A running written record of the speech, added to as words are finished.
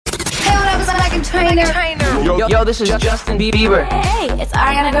Trainer. Yo, this is Justin Bieber. Hey, it's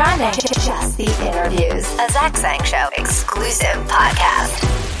Ariana Grande. Just the Interviews, a Zach Sang Show exclusive podcast.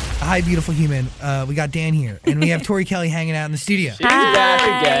 Hi, beautiful human. We got Dan here, and we have Tori Kelly hanging out in the studio. She's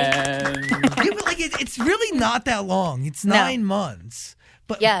back again. Yeah, but it's really not that long. It's 9 months.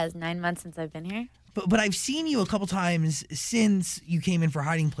 But yeah, it's 9 months since I've been here. But I've seen you a couple times since you came in for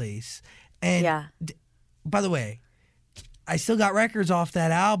Hiding Place. And yeah. By the way, I still got records off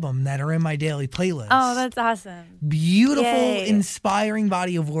that album that are in my daily playlist. Oh, that's awesome. Beautiful, Yay. Inspiring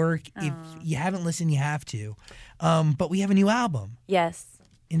body of work. If you haven't listened, you have to. But we have a new album. Yes.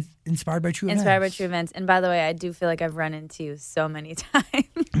 Inspired by true events. Inspired by true events. And by the way, I do feel like I've run into you so many times.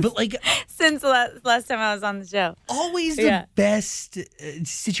 But since the last time I was on the show. Always the best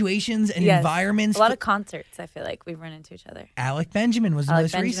situations and environments. A lot of concerts, I feel like we've run into each other. Alec Benjamin was the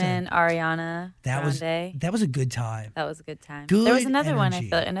most recent. Ariana Grande. That was a good time. That was a good time. Good there was another energy. one, I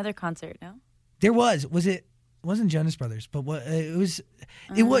feel like, another concert, no? There was. It wasn't Jonas Brothers, but what it was.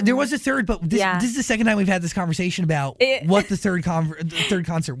 There was a third, but this is the second time we've had this conversation about what the third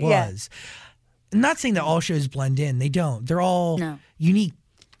concert was. I'm not saying that all shows blend in; they don't. They're all unique.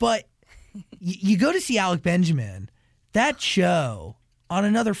 But you go to see Alec Benjamin, that show on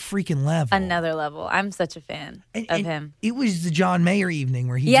another freaking level. Another level. I'm such a fan of him. It was the John Mayer evening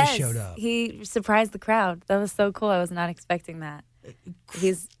where he just showed up. He surprised the crowd. That was so cool. I was not expecting that.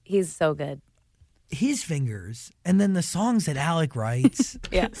 He's so good. His fingers, and then the songs that Alec writes.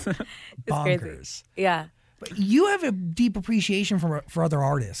 Bonkers. Crazy. Yeah. But you have a deep appreciation for other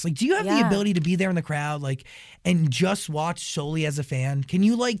artists. Like, do you have the ability to be there in the crowd, and just watch solely as a fan? Can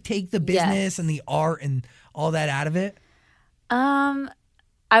you take the business and the art and all that out of it?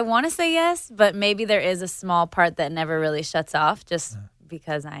 I want to say yes, but maybe there is a small part that never really shuts off, just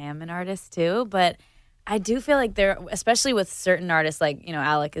because I am an artist too. But I do feel like there, especially with certain artists,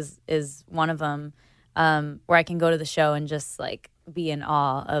 Alec is one of them, where I can go to the show and just be in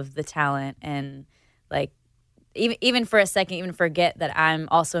awe of the talent and even for a second, even forget that I'm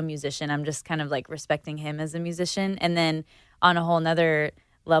also a musician. I'm just kind of respecting him as a musician. And then on a whole nother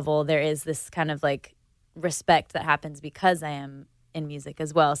level, there is this kind of respect that happens because I am in music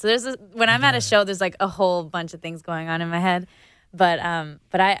as well. So when I'm at a show, there's a whole bunch of things going on in my head. But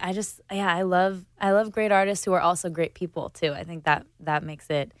I love great artists who are also great people too. I think that makes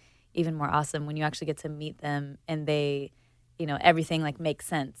it even more awesome when you actually get to meet them and they, everything makes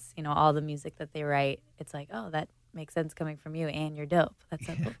sense. All the music that they write, it's oh, that makes sense coming from you, and you're dope. That's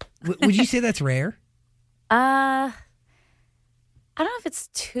so cool. Would you say that's rare? I don't know if it's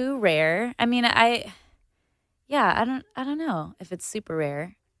too rare. I mean, I don't know if it's super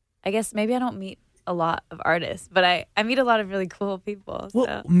rare. I guess maybe I don't meet a lot of artists, but I meet a lot of really cool people.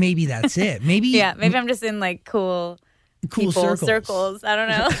 Well, maybe that's it. Maybe maybe I'm just in cool circles. I don't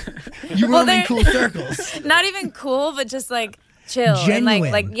know. You roam in cool circles. Not even cool, but just chill.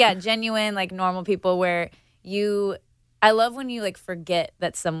 Genuine. And genuine, normal people where I love when you forget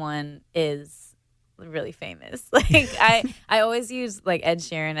that someone is really famous. I always use Ed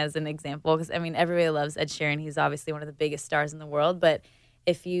Sheeran as an example because everybody loves Ed Sheeran. He's obviously one of the biggest stars in the world, but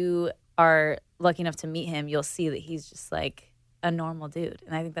if you are lucky enough to meet him, you'll see that he's just a normal dude,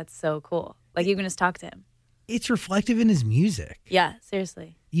 and I think that's so cool. You can just talk to him. It's reflective in his music. Yeah,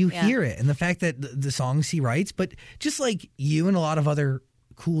 seriously. You hear it, and the fact that the songs he writes, but just like you and a lot of other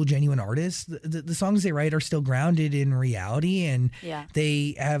cool, genuine artists, the songs they write are still grounded in reality, and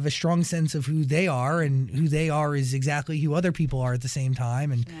they have a strong sense of who they are, and who they are is exactly who other people are at the same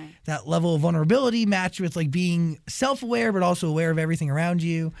time, and that level of vulnerability matched with being self-aware but also aware of everything around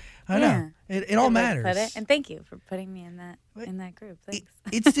you. I don't know. It all matters. And thank you for putting me in that group. Thanks.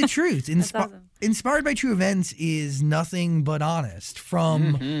 It's the truth. Awesome. Inspired by True Events is nothing but honest.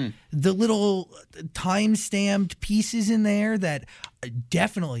 From the little time-stamped pieces in there that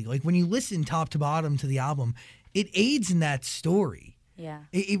definitely, when you listen top to bottom to the album, it aids in that story. Yeah.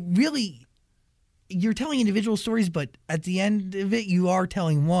 It really, you're telling individual stories, but at the end of it, you are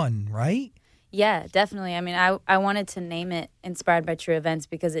telling one, right? Yeah, definitely. I wanted to name it Inspired by True Events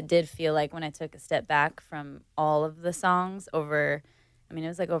because it did feel like when I took a step back from all of the songs it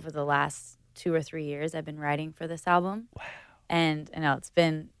was over the last 2 or 3 years I've been writing for this album. Wow. And I know it's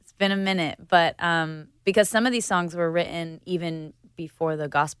been a minute, but because some of these songs were written even before the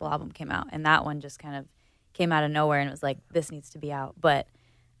gospel album came out, and that one just kind of came out of nowhere and it was this needs to be out. But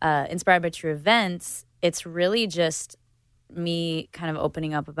Inspired by True Events, it's really just me kind of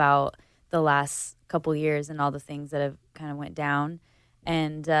opening up about the last couple years and all the things that have kind of went down.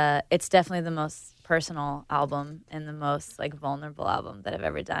 And it's definitely the most personal album and the most vulnerable album that I've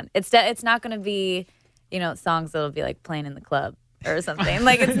ever done. It's not going to be, songs that'll be playing in the club. or something.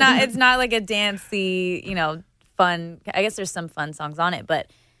 Like it's not like a dancey, fun. I guess there's some fun songs on it,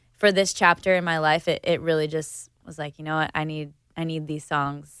 but for this chapter in my life, it really just was like, you know what, I need these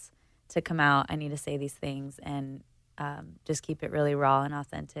songs to come out. I need to say these things and just keep it really raw and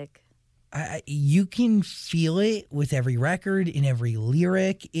authentic. You can feel it with every record, in every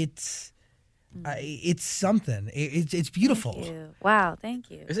lyric. It's something. It's beautiful. Thank you. Wow, thank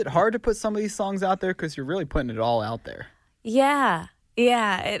you. Is it hard to put some of these songs out there because you're really putting it all out there? Yeah,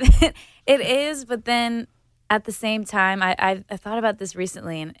 it is. But then at the same time, I thought about this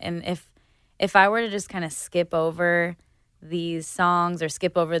recently, and if I were to just kind of skip over these songs or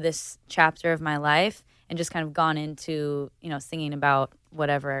skip over this chapter of my life and just kind of gone into singing about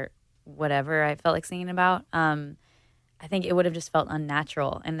whatever I felt like singing about, I think it would have just felt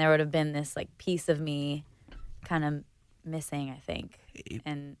unnatural, and there would have been this like piece of me kind of missing, I think.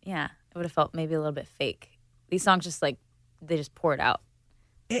 And yeah, it would have felt maybe a little bit fake. These songs just they just pour it out.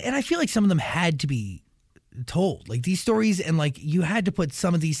 And I feel like some of them had to be told, like these stories, and like you had to put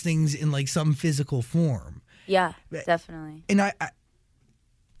some of these things in like some physical form. Yeah, definitely. And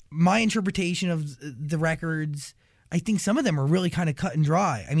my interpretation of the records, I think some of them are really kind of cut and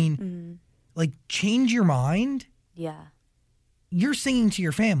dry. I mean, like Change Your Mind. Yeah. You're singing to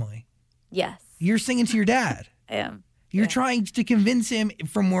your family. Yes. You're singing to your dad. I am. You're trying to convince him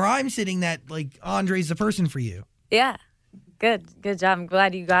from where I'm sitting that like Andre's the person for you. Yeah. Good job. I'm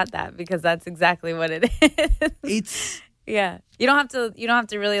glad you got that because that's exactly what it is. It's yeah. You don't have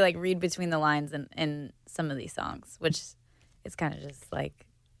to really like read between the lines in some of these songs, which it's kind of just like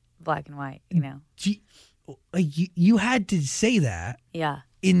black and white, You had to say that. Yeah.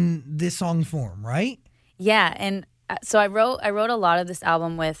 In this song form, right? Yeah, and so I wrote a lot of this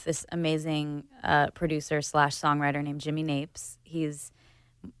album with this amazing producer / songwriter named Jimmy Napes.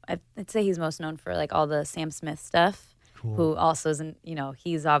 I'd say he's most known for like all the Sam Smith stuff. Cool. Who also isn't,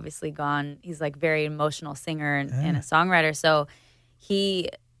 he's obviously gone. He's like very emotional singer and a songwriter. So he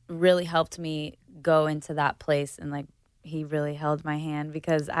really helped me go into that place, and like he really held my hand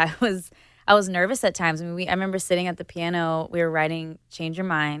because I was nervous at times. I mean, I remember sitting at the piano. We were writing "Change Your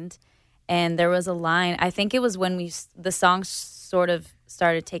Mind." And there was a line, I think it was when the song sort of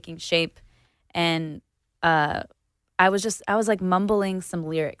started taking shape, and I was like mumbling some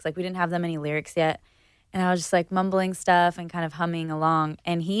lyrics. Like we didn't have that many lyrics yet. And I was just like mumbling stuff and kind of humming along.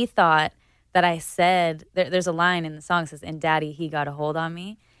 And he thought that I said, there's a line in the song that says, "And Daddy, he got a hold on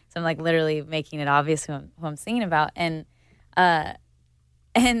me." So I'm like literally making it obvious who I'm singing about. And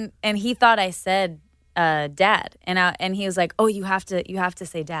he thought I said, Dad, and he was like, "Oh, you have to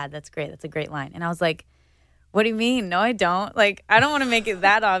say Dad. That's great. That's a great line." And I was like, "What do you mean? No, I don't. Like, I don't want to make it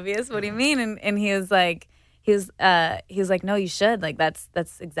that obvious. What do you mean?" And he was like, "No, you should. Like, that's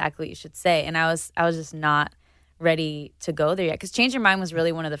exactly what you should say." And I was just not ready to go there yet, because "Change Your Mind" was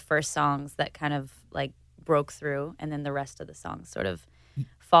really one of the first songs that kind of like broke through, and then the rest of the songs sort of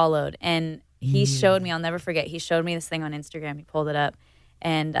followed. And he showed me, I'll never forget. He showed me this thing on Instagram. He pulled it up.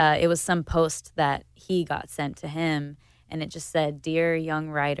 And it was some post that he got sent to him, and it just said, "Dear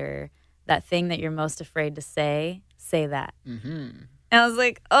young writer, that thing that you're most afraid to say that." Mm-hmm. And I was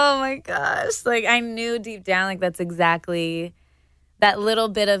like, oh my gosh. Like I knew deep down, like that's exactly, that little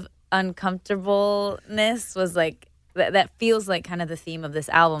bit of uncomfortableness was like, that feels like kind of the theme of this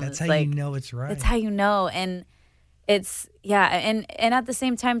album. That's it's how like, you know it's right. It's how you know. And it's, yeah. And at the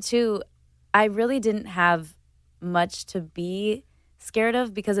same time too, I really didn't have much to be scared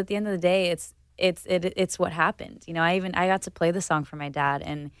of, because at the end of the day, it's what happened. I got to play the song for my dad,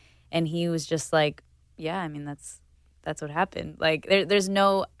 and he was just like, yeah, I mean that's what happened. Like there's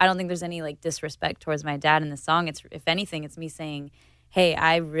no, I don't think there's any like disrespect towards my dad in the song. It's, if anything, it's me saying, hey,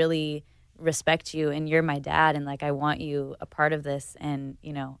 I really respect you, and you're my dad, and like I want you a part of this, and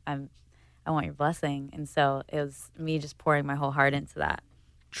I want your blessing. And so it was me just pouring my whole heart into that.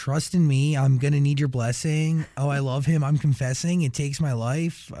 Trust in me. I'm going to need your blessing. Oh, I love him. I'm confessing. It takes my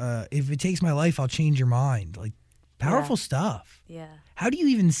life. If it takes my life, I'll change your mind. Like, powerful stuff. Yeah. How do you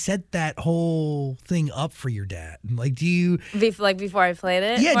even set that whole thing up for your dad? Like, do you... before I played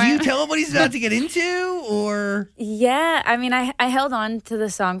it? Yeah, do you tell him what he's about to get into, or... Yeah, I mean, I held on to the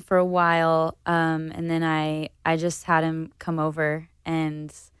song for a while, and then I just had him come over,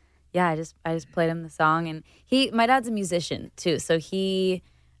 and yeah, I just played him the song. And my dad's a musician, too, so he...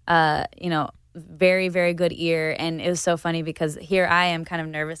 very, very good ear. And it was so funny because here I am kind of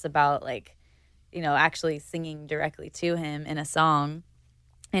nervous about like, actually singing directly to him in a song.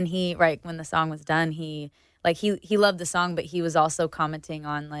 And he, right, when the song was done, he loved the song, but he was also commenting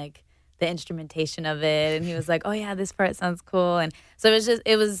on like the instrumentation of it. And he was like, "Oh yeah, this part sounds cool." And so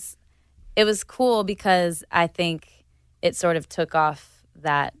it was cool because I think it sort of took off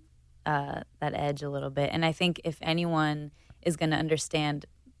that edge a little bit. And I think if anyone is going to understand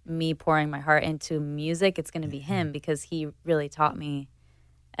me pouring my heart into music, it's going to be him, because he really taught me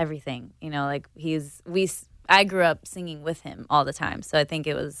everything. You know, like I grew up singing with him all the time. So I think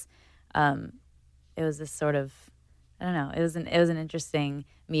it was this sort of, I don't know, it was an interesting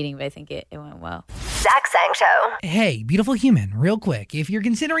meeting, but I think it went well. Zach Sang Show. Hey, beautiful human, real quick. If you're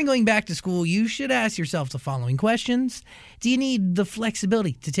considering going back to school, you should ask yourself the following questions. Do you need the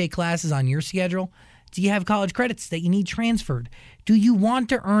flexibility to take classes on your schedule? Do you have college credits that you need transferred? Do you want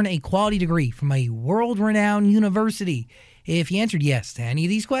to earn a quality degree from a world-renowned university? If you answered yes to any of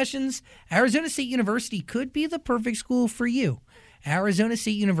these questions, Arizona State University could be the perfect school for you. Arizona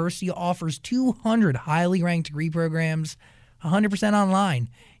State University offers 200 highly ranked degree programs, 100% online.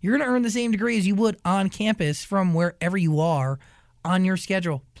 You're going to earn the same degree as you would on campus from wherever you are on your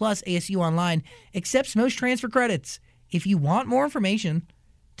schedule. Plus, ASU Online accepts most transfer credits. If you want more information,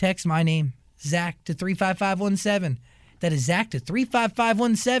 text my name, Zach, to 35517. That is Zach to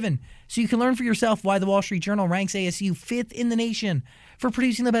 35517. So you can learn for yourself why the Wall Street Journal ranks ASU 5th in the nation for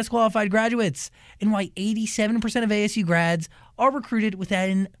producing the best qualified graduates, and why 87% of ASU grads are recruited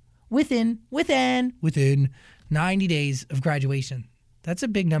within 90 days of graduation. That's a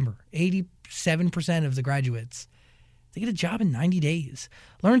big number. 87% of the graduates, they get a job in 90 days.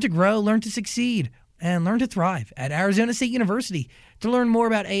 Learn to grow, learn to succeed, and learn to thrive at Arizona State University. To learn more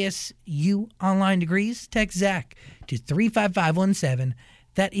about ASU online degrees, text Zach to 35517.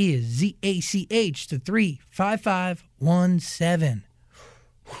 That is ZACH to 35517.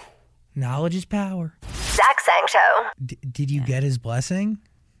 Knowledge is power. Zach Sang Show. Did you get his blessing?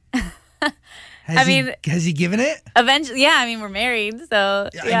 Has he given it? Eventually, yeah. I mean, we're married, so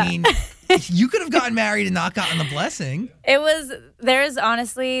yeah. I mean, you could have gotten married and not gotten the blessing. There's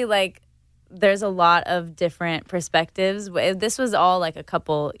honestly, like, there's a lot of different perspectives. This was all like a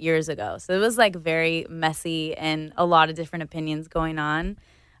couple years ago, so it was like very messy and a lot of different opinions going on.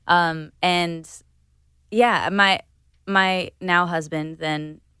 And yeah, my now husband,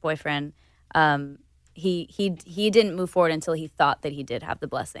 then boyfriend, he didn't move forward until he thought that he did have the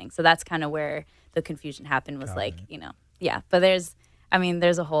blessing. So that's kind of where the confusion happened, was yeah. But there's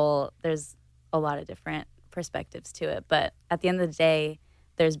a lot of different perspectives to it. But at the end of the day,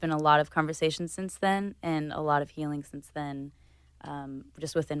 there's been a lot of conversation since then and a lot of healing since then,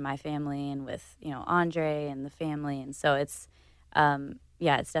 just within my family and with, Andre and the family. And so it's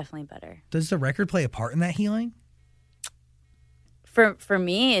definitely better. Does the record play a part in that healing? For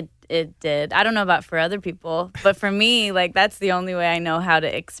me, it did. I don't know about for other people, but for me, like, that's the only way I know how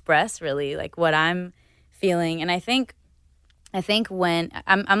to express really like what I'm feeling. And I think when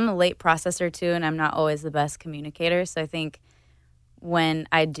I'm a late processor too, and I'm not always the best communicator. So I think when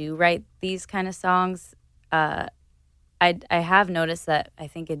I do write these kind of songs, I have noticed that I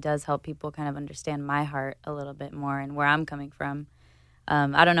think it does help people kind of understand my heart a little bit more and where I'm coming from.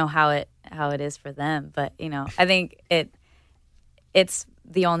 I don't know how it is for them, but I think it's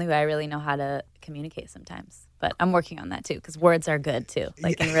the only way I really know how to communicate sometimes. But I'm working on that too, because words are good too,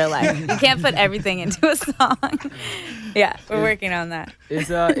 like in real life. You can't put everything into a song. Yeah, we're working on that.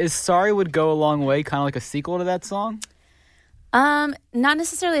 Is Sorry Would Go a Long Way kind of like a sequel to that song? Not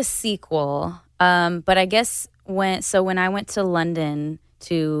necessarily a sequel, but I guess when I went to London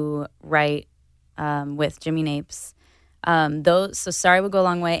to write with Jimmy Napes, so Sorry Would Go a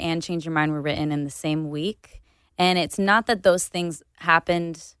Long Way and Change Your Mind were written in the same week. And it's not that those things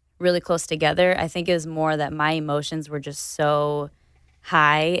happened really close together. I think it was more that my emotions were just so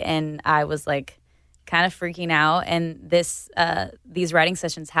high and I was like kind of freaking out. And these writing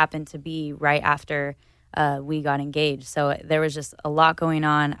sessions happened to be right after we got engaged. So there was just a lot going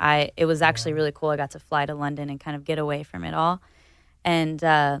on. It was actually really cool. I got to fly to London and kind of get away from it all. And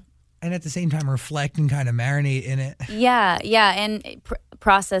at the same time reflect and kind of marinate in it. Yeah, and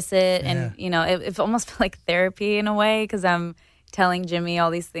process it. Yeah. And, it almost felt like therapy in a way, because I'm telling Jimmy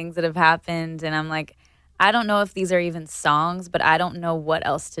all these things that have happened. And I'm like, I don't know if these are even songs, but I don't know what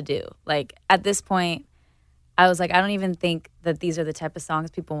else to do. Like, at this point, I was like, I don't even think that these are the type of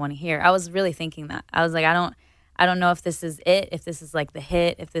songs people want to hear. I was really thinking that. I was like, I don't know if this is it, if this is like the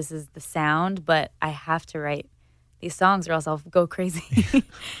hit, if this is the sound, but I have to write these songs or else I'll go crazy.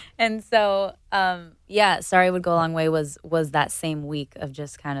 And so, Sorry Would Go a Long Way was that same week of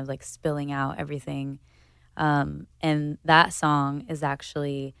just kind of like spilling out everything. And that song is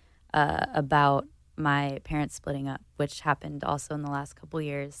actually about my parents splitting up, which happened also in the last couple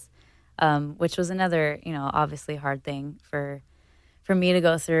years, which was another, obviously hard thing for me to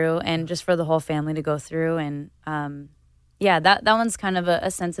go through and just for the whole family to go through. And that one's kind of a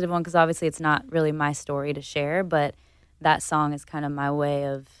sensitive one, because obviously it's not really my story to share, but that song is kind of my way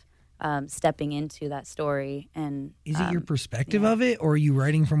of stepping into that story. And is it your perspective of it, or are you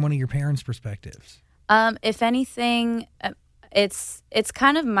writing from one of your parents' perspectives? If anything, it's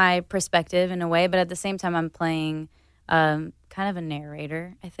kind of my perspective in a way, but at the same time, I'm playing kind of a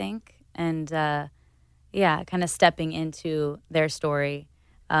narrator, I think, and kind of stepping into their story.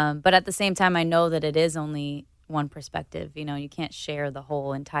 But at the same time, I know that it is only one perspective. You know, you can't share the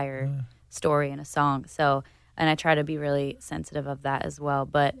whole entire story in a song. So, and I try to be really sensitive of that as well.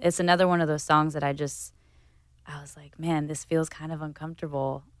 But it's another one of those songs that I was like, man, this feels kind of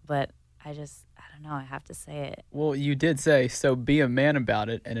uncomfortable, but I don't know, I have to say it. Well, you did say, so be a man about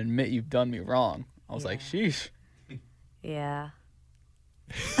it and admit you've done me wrong. I was like, sheesh. Yeah.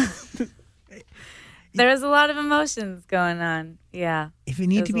 There was a lot of emotions going on. Yeah. If it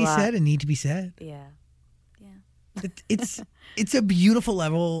need to be said, it need to be said. Yeah. It's a beautiful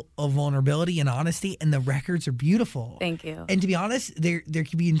level of vulnerability and honesty, and the records are beautiful. Thank you. And to be honest, they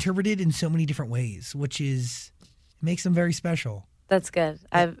can be interpreted in so many different ways, which makes them very special. That's good.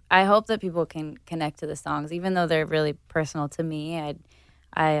 I hope that people can connect to the songs, even though they're really personal to me.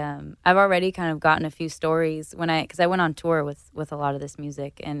 I've already kind of gotten a few stories because I went on tour with a lot of this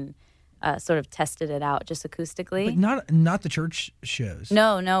music and sort of tested it out just acoustically. But not the church shows.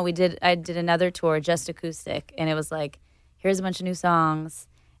 No, I did another tour just acoustic, and it was like, here's a bunch of new songs.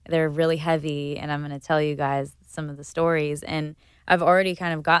 They're really heavy, and I'm going to tell you guys some of the stories. And I've already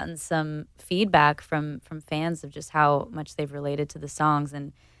kind of gotten some feedback from fans of just how much they've related to the songs,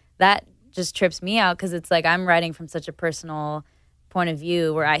 and that just trips me out because it's like I'm writing from such a personal point of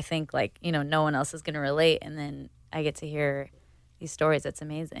view where I think like, you know, no one else is going to relate, and then I get to hear these stories. It's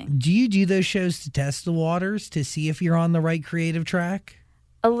amazing. Do you do those shows to test the waters to see if you're on the right creative track?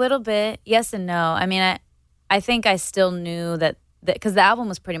 A little bit, yes and no. I mean, I think I still knew that because the album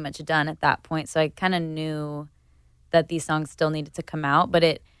was pretty much done at that point, so I kind of knew that these songs still needed to come out. But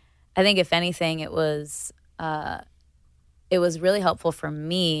I think if anything, it was really helpful for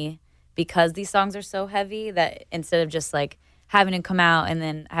me because these songs are so heavy that instead of just like having to come out and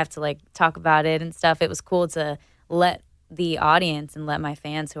then I have to like talk about it and stuff, it was cool to let the audience and let my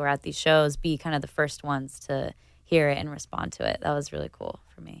fans who are at these shows be kind of the first ones to hear it and respond to it. That was really cool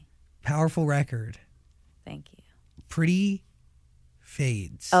for me. Powerful record. Thank you. Pretty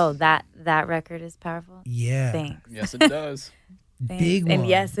Fades. Oh, that record is powerful? Yeah. Thanks. Yes, it does. Big one. And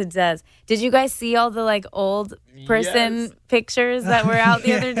yes, it does. Did you guys see all the like old person pictures that were out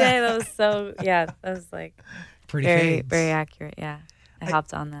the other day? That was that was like Pretty very, Fades. very accurate. Yeah. I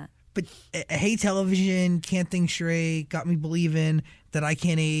hopped on that. But Hey Television, Can't Think Straight, Got Me Believing, That I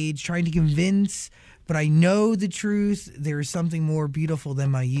Can't Age, Trying to Convince, But I Know the Truth, There is Something More Beautiful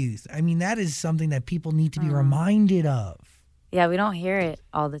Than My Youth. I mean, that is something that people need to be reminded of. Yeah, we don't hear it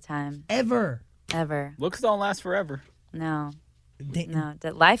all the time. Ever. Looks don't last forever. No.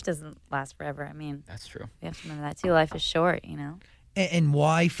 Life doesn't last forever. I mean, that's true. We have to remember that too. Life is short, you know? And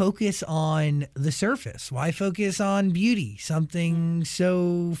why focus on the surface? Why focus on beauty? Something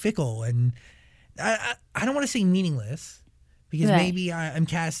so fickle and I don't want to say meaningless because maybe I'm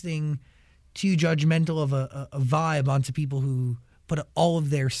casting too judgmental of a vibe onto people who put all of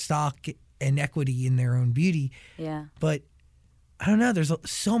their stock and equity in their own beauty. Yeah. But I don't know. There's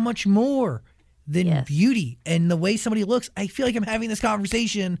so much more than beauty and the way somebody looks. I feel like I'm having this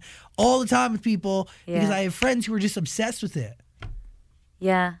conversation all the time with people because I have friends who are just obsessed with it.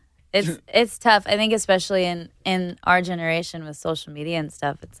 Yeah, it's tough. I think especially in our generation with social media and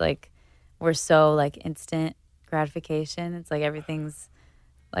stuff, it's like we're so like instant gratification. It's like everything's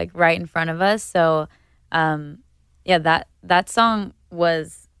like right in front of us. So, that song's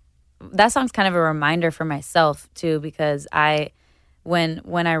kind of a reminder for myself too because when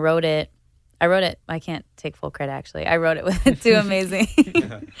I wrote it, I can't take full credit actually. I wrote it with two amazing.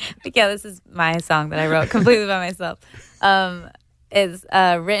 This is my song that I wrote completely by myself. Is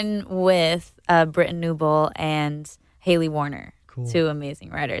written with Britton Newble and Haley Warner, two amazing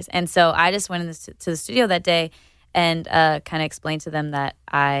writers. And so I just went to the studio that day and kind of explained to them that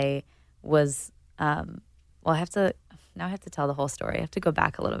I was, I have to tell the whole story. I have to go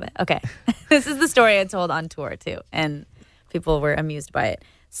back a little bit. Okay. This is the story I told on tour too, and people were amused by it.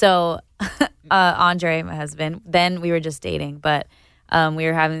 So Andre, my husband, then we were just dating, but we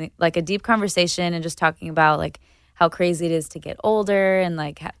were having like a deep conversation and just talking about like how crazy it is to get older and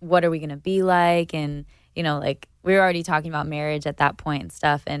like what are we going to be like, and you know, like we were already talking about marriage at that point and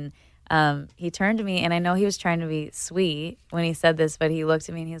stuff, and he turned to me and I know he was trying to be sweet when he said this, but he looked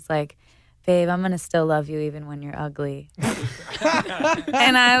at me and he was like, babe, I'm gonna still love you even when you're ugly.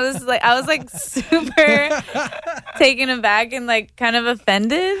 And I was like super taken aback and like kind of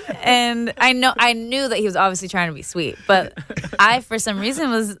offended. And I knew that he was obviously trying to be sweet, but I, for some reason,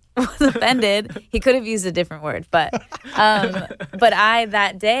 was offended. He could have used a different word, but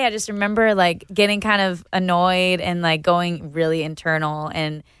that day, I just remember like getting kind of annoyed and like going really internal,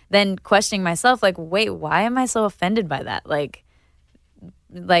 and then questioning myself, like, wait, why am I so offended by that? Like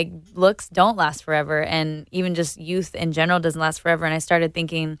looks don't last forever, and even just youth in general doesn't last forever. And I started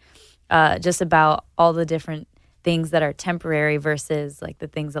thinking just about all the different things that are temporary versus like the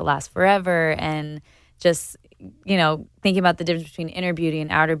things that last forever, and just, you know, thinking about the difference between inner beauty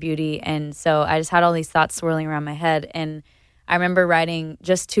and outer beauty. And so I just had all these thoughts swirling around my head, and I remember writing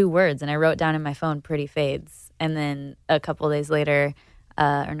just 2 words, and I wrote down in my phone, "Pretty Fades." And then a couple of days later,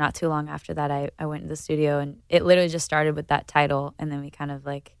 or not too long after that, I went to the studio, and it literally just started with that title, and then we kind of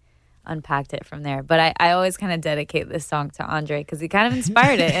like unpacked it from there. But I always kind of dedicate this song to Andre because he kind of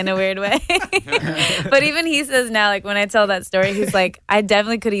inspired it in a weird way. But even he says now, like when I tell that story, he's like, I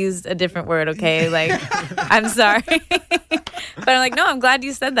definitely could have used a different word, okay? Like, I'm sorry. But I'm like, no, I'm glad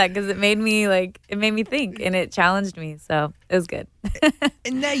you said that because it made me think, and it challenged me. So it was good.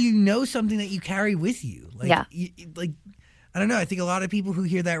 And now you know something that you carry with you. Like, yeah. I don't know. I think a lot of people who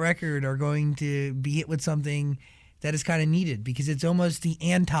hear that record are going to be hit with something that is kind of needed because it's almost the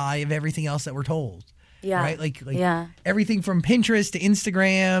anti of everything else that we're told. Yeah. Right? Like everything from Pinterest to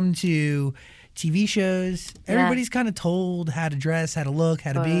Instagram to TV shows. Everybody's kind of told how to dress, how to look,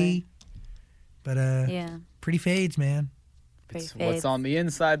 how to be. But pretty fades, man. It's what's on the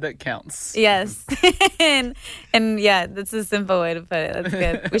inside that counts. Yes. and yeah, that's a simple way to put it. That's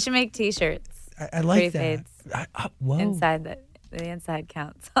good. We should make T-shirts. I like pretty that. Fades. Whoa. Inside the inside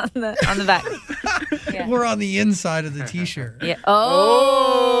counts on the back. Yeah. We're on the inside of the T-shirt. Yeah.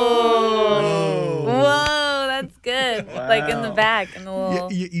 Oh. Whoa, that's good. Wow. Like in the back, in the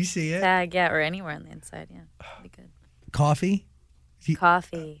little you see it? tag, yeah, or anywhere on the inside, yeah. That'd be good. Coffee?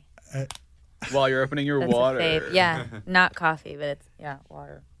 Coffee. While you're opening your That's water. a fave. Yeah, not coffee, but it's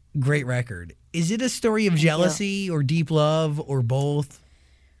water. Great record. Is it a story of jealousy or deep love or both?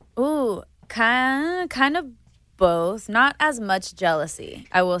 Ooh, kind of both. Not as much jealousy,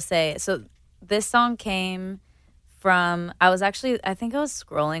 I will say. So this song came from, I think I was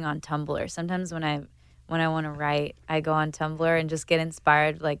scrolling on Tumblr. Sometimes when I want to write, I go on Tumblr and just get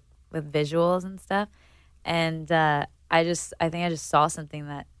inspired like with visuals and stuff. And I think I just saw something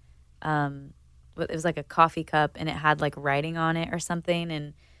that it was like a coffee cup and it had like writing on it or something,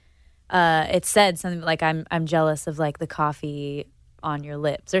 and it said something like I'm jealous of like the coffee on your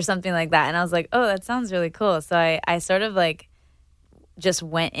lips or something like that. And I was like, oh, that sounds really cool. So I sort of like just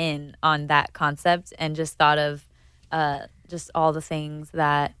went in on that concept and just thought of just all the things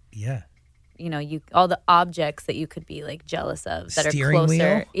that all the objects that you could be like jealous of that Steering are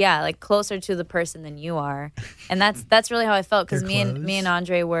closer wheel? like closer to the person than you are. And that's really how I felt, because me and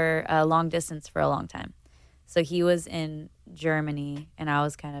Andre were long distance for a long time. So he was in Germany and I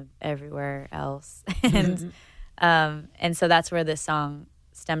was kind of everywhere else. And so that's where this song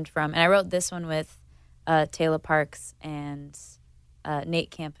stemmed from. And I wrote this one with Taylor Parks and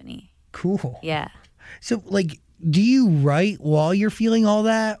Nate Campany. Cool. Yeah. So, like, do you write while you're feeling all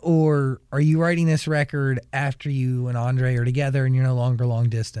that, or are you writing this record after you and Andre are together and you're no longer long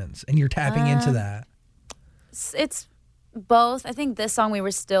distance and you're tapping into that? It's both. I think this song we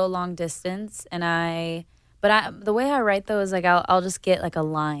were still long distance, but the way I write though is like I'll just get like a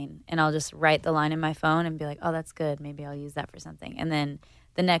line and I'll just write the line in my phone and be like, oh, that's good. Maybe I'll use that for something. And then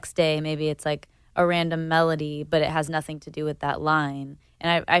the next day, maybe it's like a random melody, but it has nothing to do with that line.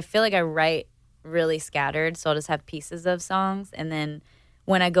 And I feel like I write really scattered, so I'll just have pieces of songs. And then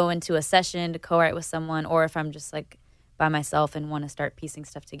when I go into a session to co-write with someone, or if I'm just like by myself and want to start piecing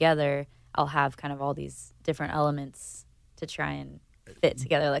stuff together, I'll have kind of all these different elements to try and fit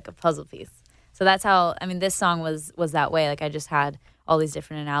together like a puzzle piece. So that's how, I mean, this song was that way. Like I just had all these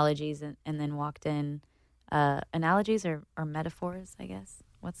different analogies and then walked in. Analogies or metaphors, I guess.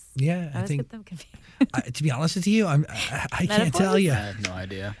 I always get them confused. To be honest with you, I can't tell you. I have no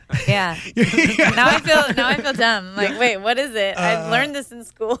idea. Yeah. Now I feel dumb. I'm like, wait, what is it? I learned this in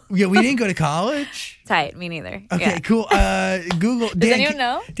school. Yeah, we didn't go to college. Tight, me neither. Okay, yeah. cool. Google. Does anyone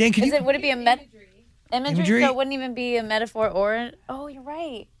know? Dan, would it be a imagery? So it wouldn't even be a metaphor or. Oh, you're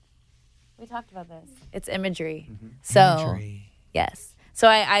right. We talked about this. It's imagery. Mm-hmm. So imagery. Yes. So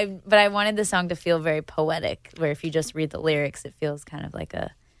but I wanted the song to feel very poetic, where if you just read the lyrics, it feels kind of like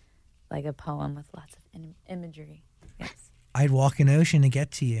a poem with lots of imagery. Yes. I'd walk an ocean to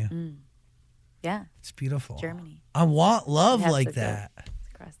get to you. Mm. Yeah. It's beautiful. Germany. I want love like that. It's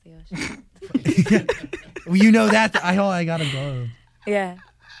across the ocean. Well, you know that. I got a globe. Yeah.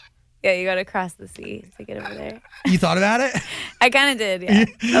 Yeah, you got to cross the sea to get over there. You thought about it? I kind of did, yeah.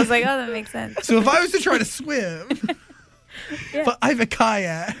 I was like, oh, that makes sense. So if I was to try to swim, but I have a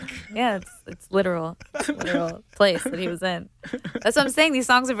kayak. Yeah, it's literal. It's a literal place that he was in. That's what I'm saying. These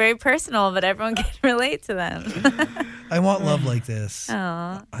songs are very personal, but everyone can relate to them. I want love like this.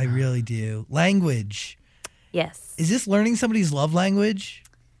 Aww. I really do. Language. Yes. Is this learning somebody's love language?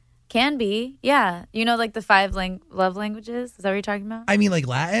 Can be. Yeah. You know, like the 5 love languages? Is that what you're talking about? I mean, like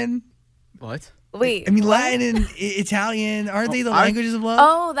Latin? What? Wait. I mean, Latin and Italian, aren't they the languages of love?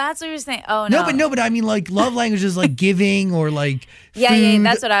 Oh, that's what you're saying. Oh, no. No, but I mean, like love languages like giving or like yeah, food. yeah,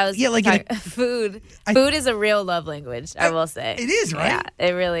 that's what I was like food. Food is a real love language, I will say. It is, right? Yeah,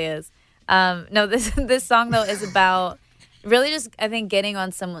 it really is. No, this song though is about really just, I think, getting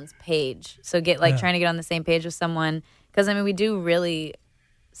on someone's page. So trying to get on the same page with someone, because I mean, we do really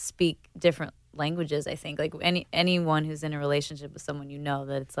speak different languages. I think like anyone who's in a relationship with someone, you know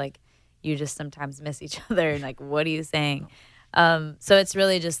that it's like you just sometimes miss each other and like, what are you saying? So it's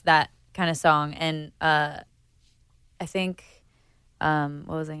really just that kind of song. And I think, what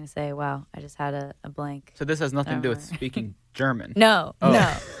was I going to say? Wow, I just had a blank. So this has nothing to do with speaking German? No, no.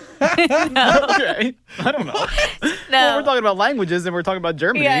 No. Okay. I don't know. No. Well, we're talking about languages and we're talking about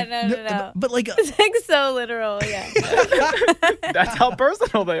Germany. Yeah, no. But like, It's like so literal, yeah. That's how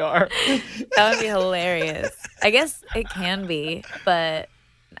personal they are. That would be hilarious. I guess it can be, but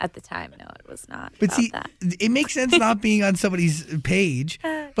at the time, no, it was not. but see, that. it makes sense not being on somebody's page,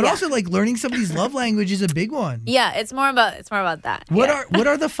 but also like learning somebody's love language is a big one. Yeah, it's more about that. What yeah.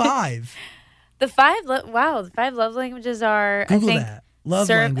 are the 5? The 5? Wow, the 5 love languages are Google I think that. Love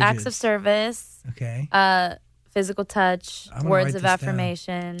languages. acts of service. Okay. Physical touch, I'm gonna words write of this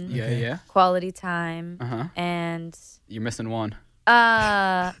affirmation. down. Yeah, Okay. yeah. Quality time, and You're missing one.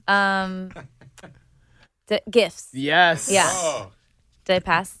 gifts. Yes. Yeah. Oh. Did I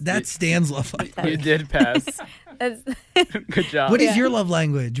pass? That's Stan's love language. You did pass. That's- Good job. What is your love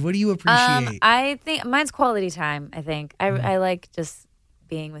language? What do you appreciate? I think mine's quality time. I think I like just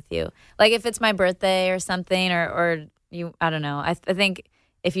being with you. Like if it's my birthday or something, or you, I don't know. I think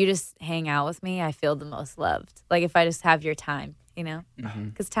if you just hang out with me, I feel the most loved. Like if I just have your time, you know,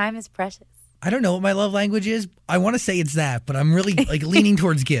 because time is precious. I don't know what my love language is. I want to say it's that, but I'm really like leaning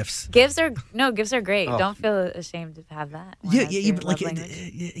towards gifts. Gifts are great. Don't feel ashamed to have that. Yeah, but like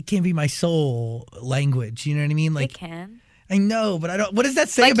it can't be my soul language. You know what I mean? Like it can. I know, but I don't. What does that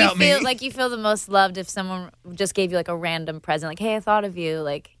say Like about you feel, me? Like you feel the most loved if someone just gave you like a random present. Like, hey, I thought of you.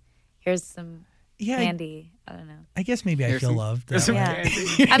 Like, here's some candy. I don't know. I guess maybe I feel loved. There's that some way.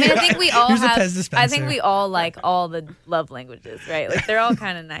 candy. I mean, I think we all Here's a have. Pez dispenser. I think we all like all the love languages, right? Like they're all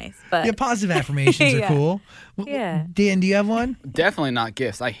kind of nice, but Yeah, positive affirmations are Yeah. cool. Yeah. Dan, do you have one? Definitely not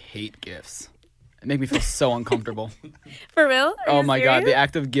gifts. I hate gifts. It make me feel so uncomfortable. for real. Are Oh you my God. The serious?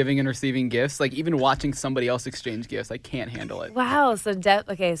 act of giving and receiving gifts, like even watching somebody else exchange gifts, I can't handle it. Wow. So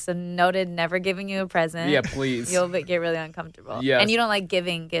okay. So noted. Never giving you a present. Yeah, please. You'll get really uncomfortable. Yes. And you don't like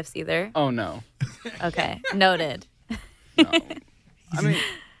giving gifts either. Oh no. Okay. Noted. No. I mean,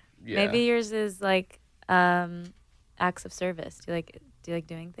 yeah. Maybe yours is like acts of service. Do you like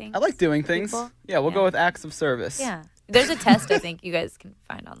doing things? I like doing things. People? Yeah, we'll go Yeah. with acts of service. Yeah. There's a test I think you guys can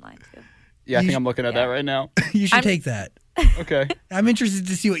find online too. Yeah, I think I'm looking at that right now. You should I'm- take that. Okay. I'm interested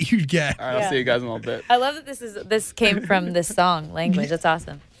to see what you'd get. All right, I'll see you guys in a little bit. I love that this came from this song language. That's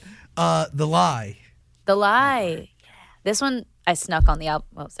awesome. The lie. The Lie. This one I snuck on the album.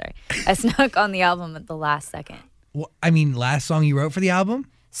 Oh, sorry. I snuck on the album at the last second. I mean, last song you wrote for the album?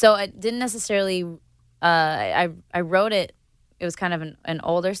 So I didn't necessarily. I wrote it. It was kind of an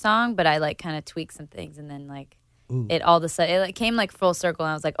older song, but I like kind of tweaked some things, and then like it all of a sudden it like came like full circle,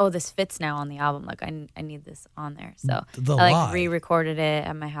 and I was like, oh, this fits now on the album. Like I need this on there. So The I like Lie. re-recorded it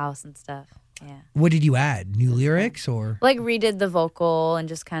at my house and stuff. Yeah. What did you add? New lyrics or? Like redid the vocal and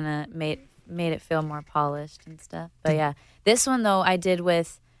just kind of made it feel more polished and stuff. But yeah, this one though I did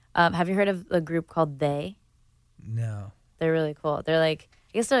with. Have you heard of a group called They? No. They're really cool. They're like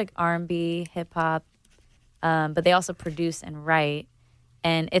I guess they're like R&B, hip hop, but they also produce and write,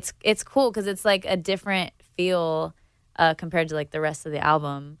 and it's cool because it's like a different feel compared to like the rest of the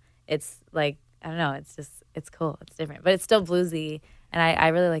album. It's like I don't know. It's cool. It's different, but it's still bluesy, and I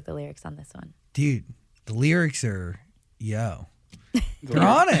really like the lyrics on this one. Dude, the lyrics are, they're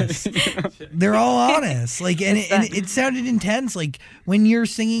honest. They're all honest. Like, and it sounded intense. Like when you're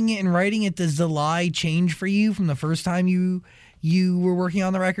singing it and writing it, does the lie change for you from the first time you were working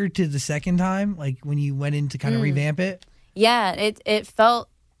on the record to the second time? Like when you went in to kind of revamp it? Yeah, it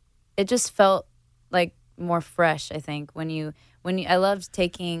just felt like more fresh. I think when you I loved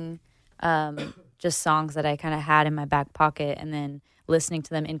taking just songs that I kind of had in my back pocket, and then listening to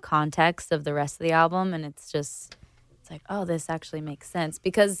them in context of the rest of the album, and it's like, oh, this actually makes sense,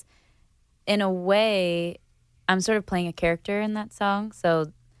 because in a way I'm sort of playing a character in that song.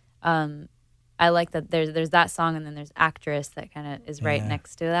 So I like that there's that song, and then there's Actress that kind of is right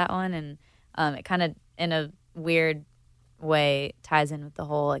next to that one, and it kind of in a weird way ties in with the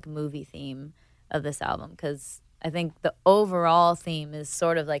whole like movie theme of this album, because I think the overall theme is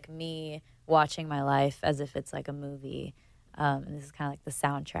sort of like me watching my life as if it's like a movie, and this is kind of like the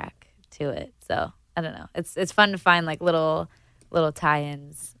soundtrack to it. So I don't know, it's fun to find like little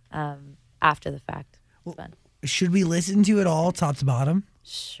tie-ins after the fact. It's fun. Should we listen to it all top to bottom?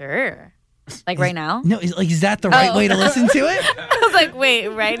 Sure. Like right now? No, is that the right way to listen to it? I was like, wait,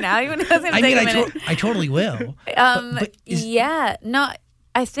 right now? You want to take a minute? I totally will. No,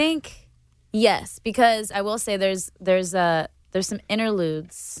 I think yes, because I will say there's some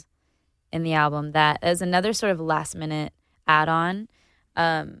interludes in the album that is another sort of last minute add-on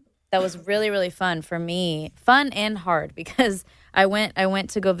that was really, really fun for me, fun and hard, because I went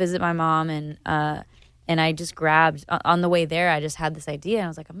to go visit my mom, and I just grabbed on the way there. I just had this idea, and I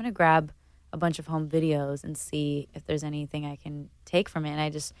was like, I'm gonna grab a bunch of home videos and see if there's anything I can take from it. And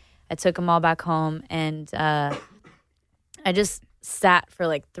I took them all back home, and I just sat for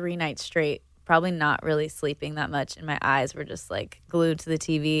like 3 nights straight, probably not really sleeping that much, and my eyes were just like glued to the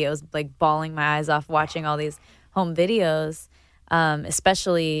TV. I was like bawling my eyes off watching all these home videos,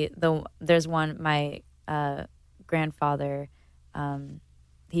 especially there's one, my grandfather,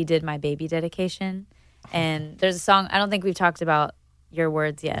 he did my baby dedication, and there's a song, I don't think we've talked about Your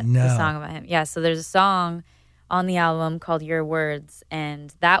Words yet. No. The song about him. Yeah, so there's a song on the album called Your Words,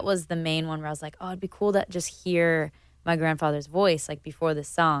 and that was the main one where I was like, oh, it'd be cool to just hear my grandfather's voice like before this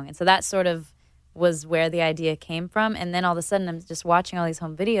song. And so that sort of was where the idea came from. And then all of a sudden I'm just watching all these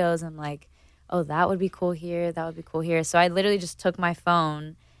home videos, and I'm like, oh, that would be cool here, that would be cool here. So I literally just took my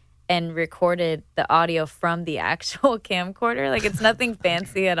phone and recorded the audio from the actual camcorder. Like, it's nothing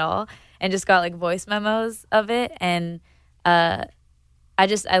fancy at all, and just got like voice memos of it. And I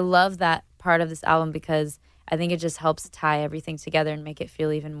love that part of this album, because I think it just helps tie everything together and make it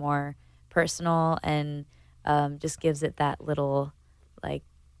feel even more personal, and just gives it that little, like,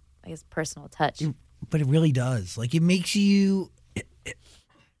 I guess, personal touch. But it really does. Like, it makes you,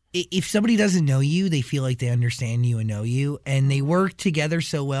 if somebody doesn't know you, they feel like they understand you and know you, and they work together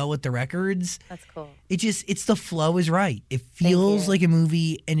so well with the records. That's cool. It's the flow is right. It feels like a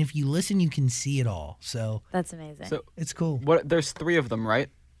movie, and if you listen, you can see it all. So that's amazing. So it's cool. There's 3 of them, right?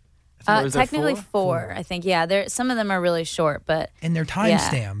 Technically 4, I think. Yeah, some of them are really short, and they're time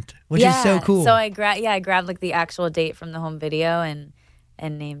stamped, which is so cool. So I grabbed like the actual date from the home video and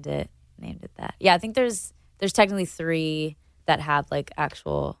named it that. Yeah, I think there's technically 3 that have like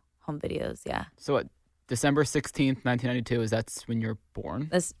actual home videos. Yeah. So what? December 16th, 1992. That's when you're born?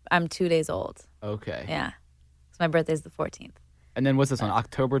 I'm 2 days old. Okay. Yeah. So my birthday's the 14th. And then what's this one?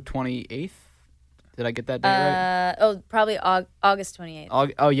 October 28th? Did I get that date right? Oh, probably August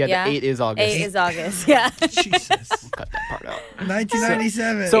 28th. The 8 is August. 8 is August, yeah. Jesus. Cut that part out.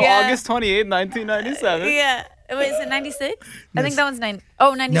 1997. So August 28th, 1997. Yeah. Wait, is it 96? I think that one's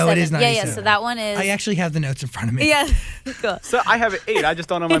 97. No, it is 97. Yeah, so that one is... I actually have the notes in front of me. Yeah, cool. So I have 8. I just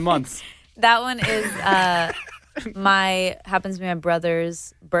don't know my months. That one is happens to be my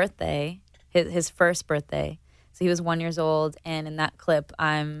brother's birthday, his first birthday. So he was 1 year old, and in that clip,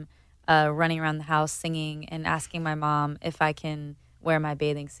 I'm running around the house singing and asking my mom if I can wear my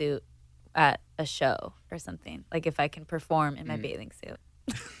bathing suit at a show or something, like if I can perform in my bathing suit.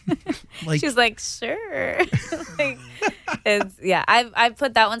 She's like, sure. I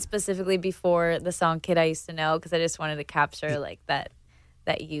put that one specifically before the song Kid I Used to Know, because I just wanted to capture like that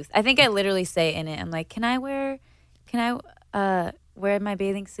youth. I think I literally say in it, I'm like, can I wear my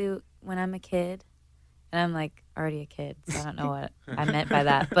bathing suit when I'm a kid? And I'm like already a kid, so I don't know what I meant by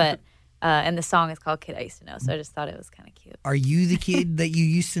that. But and the song is called Kid I Used to Know, so I just thought it was kind of cute. Are you the kid that you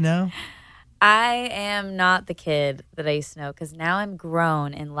used to know? I am not the kid that I used to know, because now I'm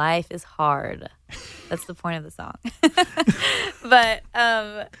grown and life is hard. That's the point of the song. But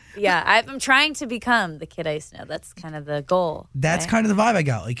I'm trying to become the kid I used to know. That's kind of the goal. That's kind of the vibe I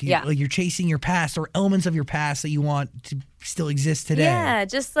got. Like you're chasing your past, or elements of your past that you want to still exist today. Yeah,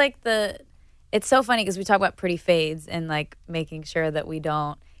 just like it's so funny because we talk about pretty fades and like making sure that we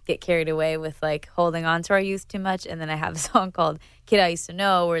don't get carried away with like holding on to our youth too much. And then I have a song called Kid I Used to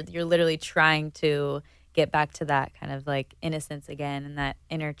Know, where you're literally trying to get back to that kind of like innocence again and that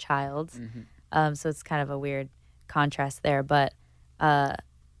inner child. Mm-hmm. So it's kind of a weird contrast there, but I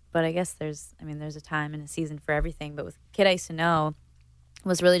guess there's a time and a season for everything. But with Kid I Used to Know,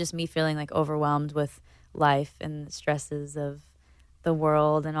 was really just me feeling like overwhelmed with life and the stresses of the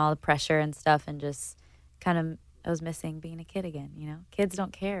world and all the pressure and stuff, and just kind of I was missing being a kid again. Kids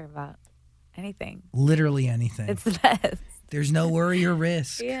don't care about anything. Literally anything. It's the best. There's no worry or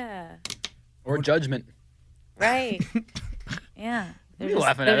risk. Yeah. Or judgment. Right. Yeah. You're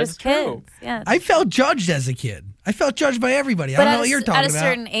laughing at it. It's true. Yeah. I felt judged as a kid. I felt judged by everybody. I don't know what you're talking about. At a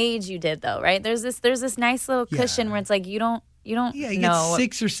certain age, you did though, right? There's this nice little cushion where it's like you don't Yeah, you get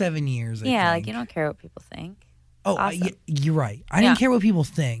 6 or 7 years. I think. Like you don't care what people think. Oh, awesome. You're right. I didn't care what people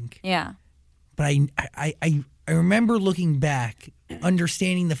think. Yeah. But I remember looking back,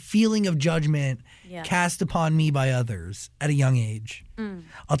 understanding the feeling of judgment cast upon me by others at a young age.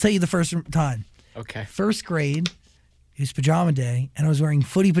 I'll tell you the first time. Okay. First grade, it was pajama day, and I was wearing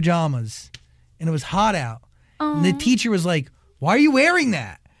footy pajamas, and it was hot out. And the teacher was like, "Why are you wearing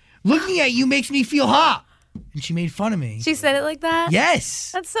that? Looking at you makes me feel hot." And she made fun of me. She said it like that?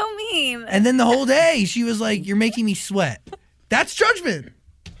 Yes. That's so mean. And then the whole day, she was like, "You're making me sweat." That's judgment.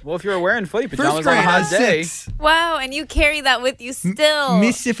 Well, if you were wearing footy pajamas First grade, on a I hot was day. 6. Wow, and you carry that with you still.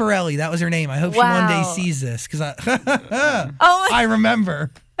 Miss Cifarelli, that was her name. I hope she one day sees this because I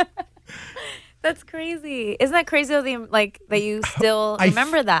remember. That's crazy. Isn't that crazy that you still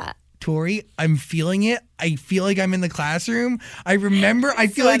remember that? Tori, I'm feeling it. I feel like I'm in the classroom. I remember, I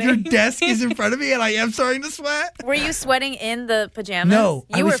feel like your desk is in front of me and I am starting to sweat. Were you sweating in the pajamas? No,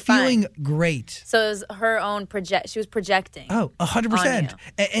 I was fine. feeling great. So it was her own she was projecting. Oh, 100%.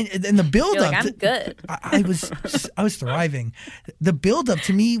 And the build You're up. like, I'm good. I was thriving. The build up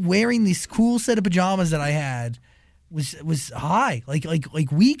to me wearing this cool set of pajamas that I had was high, like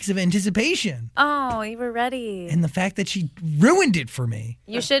weeks of anticipation. Oh, you were ready. And the fact that she ruined it for me.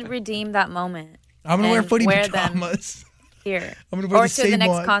 You should redeem that moment. I'm gonna wear footy pajamas here. I'm gonna wear or the to same the next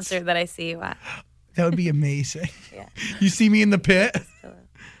ones. concert that I see you at. That would be amazing. Yeah. You see me in the pit.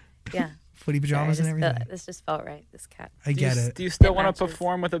 Yeah. Footy pajamas and everything. This just felt right. This cat. I get it. Do you still want to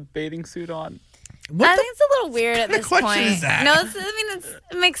perform with a bathing suit on? I think it's a little weird at this point. What question is that? No,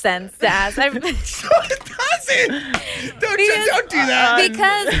 it makes sense to ask. No, it doesn't. Don't do that.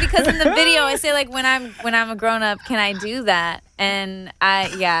 Because in the video I say like when I'm a grown up, can I do that? And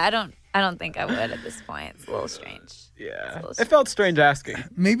I don't think I would at this point. It's a little strange. Yeah, it felt strange asking.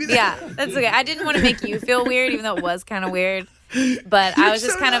 Maybe. That's okay. I didn't want to make you feel weird, even though it was kind of weird. But I was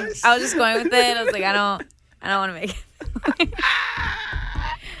just I was just going with it. I was like, I don't want to make it.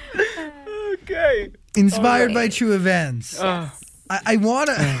 Okay. Inspired by true events. Yes. I want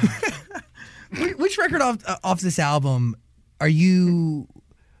to. Which record off this album are you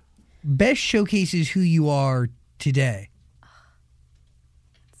best showcases who you are today?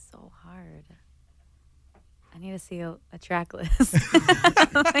 It's so hard. I need to see a track list.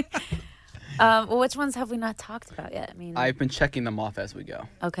 Well, which ones have we not talked about yet? I mean, I've been checking them off as we go.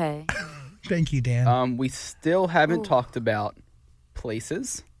 Okay. Thank you, Dan. We still haven't talked about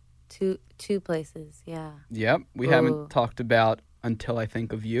Places. Two places, yeah. Yep. We haven't talked about Until I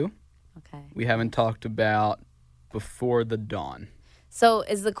Think of You. Okay. We haven't talked about Before the Dawn. So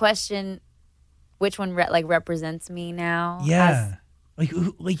is the question, which one represents me now? Yeah.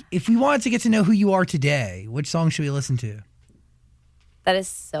 Like if we wanted to get to know who you are today, which song should we listen to? That is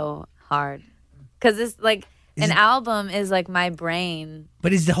so hard. Because it's album is like my brain.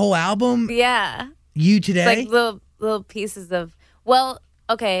 But is the whole album you today? It's like little pieces of, well,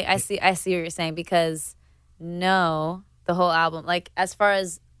 okay, I see what you're saying, because the whole album, like as far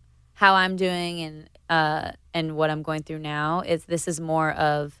as how I'm doing and what I'm going through now, this is more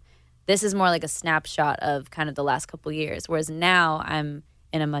like a snapshot of kind of the last couple years, whereas now I'm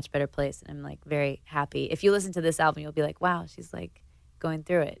in a much better place and I'm like very happy. If you listen to this album, you'll be like, wow, she's like going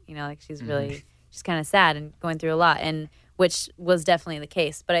through it, like she's really she's kind of sad and going through a lot, and which was definitely the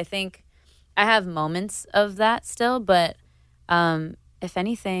case. But I think I have moments of that still, but if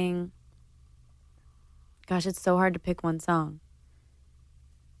anything, gosh, it's so hard to pick one song.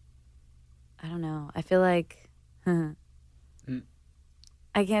 I don't know. I feel like I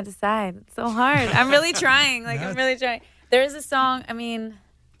can't decide. It's so hard. I'm really trying. I'm really trying. There is a song, Do you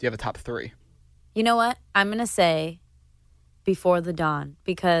have a top 3? You know what? I'm going to say Before the Dawn,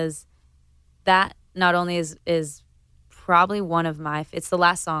 because that not only is probably one of it's the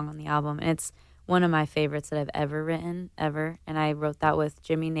last song on the album, and it's one of my favorites that I've ever written, ever. And I wrote that with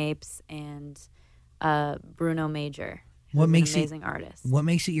Jimmy Napes and Bruno Major, who's an amazing artist. What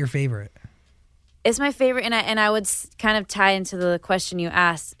makes it your favorite? It's my favorite, and I would kind of tie into the question you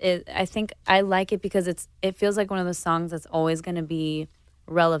asked. I think I like it because it feels like one of those songs that's always going to be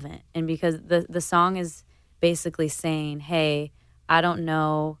relevant, and because the song is basically saying, hey, I don't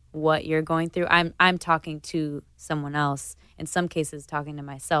know what you're going through. I'm talking to someone else, in some cases talking to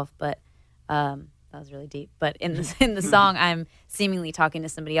myself, but that was really deep. But in the song, I'm seemingly talking to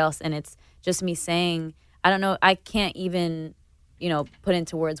somebody else, and it's just me saying, I don't know, I can't even, put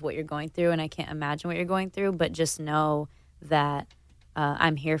into words what you're going through, and I can't imagine what you're going through, but just know that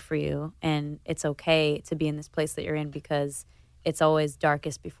I'm here for you, and it's okay to be in this place that you're in, because it's always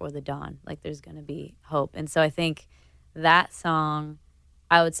darkest before the dawn. Like, there's going to be hope. And so I think that song,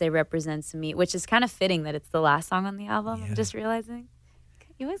 I would say, represents me, which is kind of fitting that it's the last song on the album. Yeah. I'm just realizing.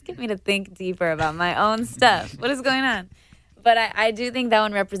 You always get me to think deeper about my own stuff. What is going on? But I do think that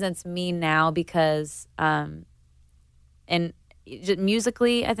one represents me now, because, and just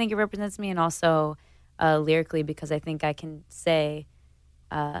musically, I think it represents me, and also lyrically, because I think I can say,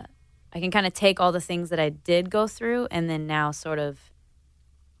 I can kind of take all the things that I did go through, and then now sort of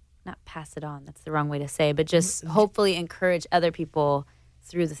not pass it on. That's the wrong way to say, but just hopefully encourage other people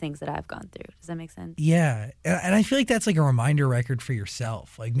through the things that I've gone through. Does that make sense? Yeah. And I feel like that's like a reminder record for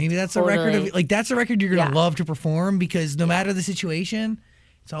yourself. Like, maybe that's a record of, like, that's a record you're going to love to perform, because no matter the situation,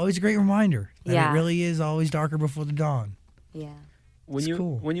 it's always a great reminder that it really is always darker before the dawn. Yeah. When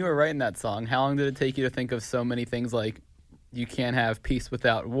you were writing that song, how long did it take you to think of so many things, like you can't have peace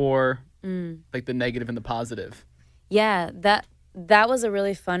without war, like the negative and the positive? Yeah, that was a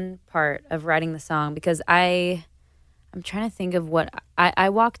really fun part of writing the song, because I'm trying to think of what I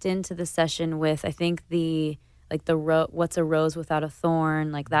walked into the session with. I think what's a rose without a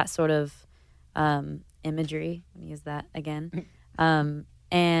thorn, like that sort of imagery. Let me use that again. And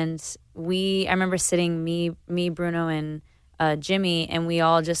I remember sitting, me, Bruno, and Jimmy, and we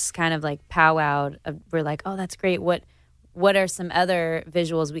all just kind of like powwowed. We're like, oh, that's great. What are some other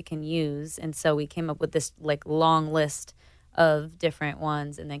visuals we can use? And so we came up with this like long list of different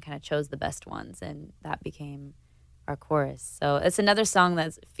ones, and then kind of chose the best ones, and that became our chorus. So it's another song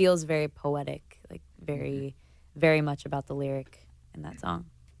that feels very poetic, like very, very much about the lyric in that song.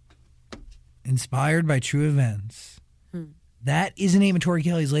 Inspired by true events. That is the name of Tori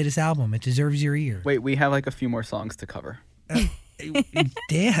Kelly's latest album. It deserves your ear. Wait, we have like a few more songs to cover.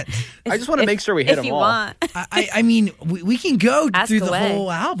 Dan, I just want to make sure we hit them all. Want. I mean, we can go through the away.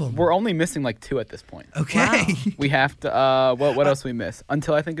 whole album. We're only missing like 2 at this point. Okay. Wow. We have to, what else we miss?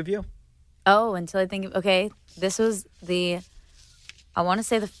 Until I Think of You. Oh, Until I Think of, okay. This was I want to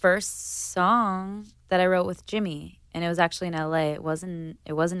say the first song that I wrote with Jimmy, and it was actually in LA. It wasn't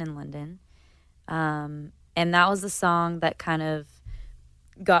in London. And that was the song that kind of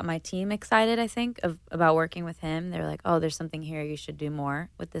got my team excited, I think, about working with him. They were like, oh, there's something here. You should do more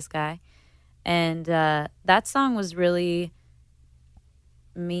with this guy. And that song was really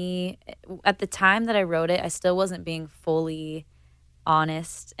me. At the time that I wrote it, I still wasn't being fully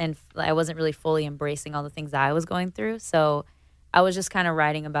honest, and I wasn't really fully embracing all the things I was going through. So I was just kind of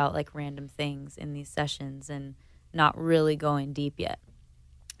writing about like random things in these sessions and not really going deep yet.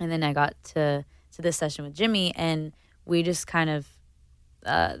 And then I got to this session with Jimmy, and we just kind of,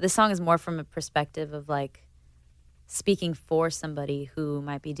 this song is more from a perspective of like speaking for somebody who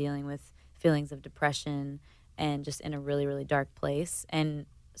might be dealing with feelings of depression and just in a really, really dark place. And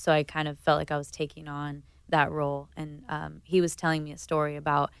so I kind of felt like I was taking on that role. And he was telling me a story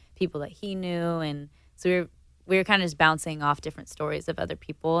about people that he knew. And so we were kind of just bouncing off different stories of other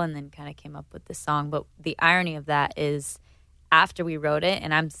people, and then kind of came up with this song. But the irony of that is, after we wrote it,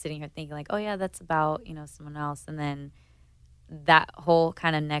 and I'm sitting here thinking like, oh yeah, that's about, someone else. And then that whole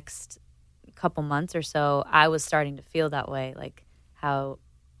kind of next couple months or so, I was starting to feel that way, like how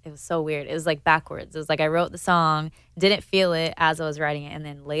it was so weird. It was like backwards. It was like I wrote the song, didn't feel it as I was writing it, and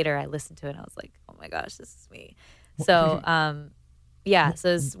then later I listened to it and I was like, oh my gosh, this is me. So yeah,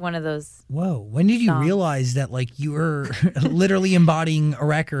 so it's one of those. Whoa, when did you realize that like you were literally embodying a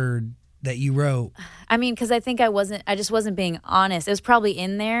record that you wrote? I mean, because I think I just wasn't being honest. It was probably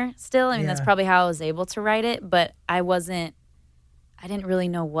in there still. I mean, that's probably how I was able to write it, but I didn't really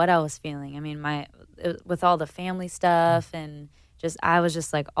know what I was feeling. I mean, with all the family stuff and I was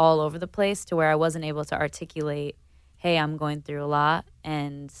just like all over the place, to where I wasn't able to articulate, hey, I'm going through a lot.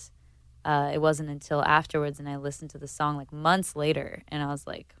 And it wasn't until afterwards, and I listened to the song like months later, and I was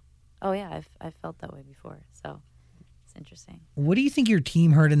like, oh yeah, I've felt that way before. So it's interesting. What do you think your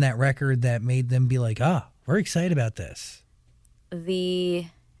team heard in that record that made them be like, we're excited about this? The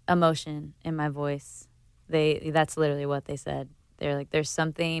emotion in my voice. That's literally what they said. They're like, there's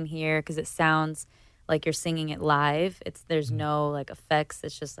something here, because it sounds like you're singing it live. There's no like effects.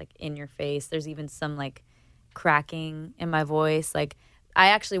 It's just like in your face. There's even some like cracking in my voice. Like, I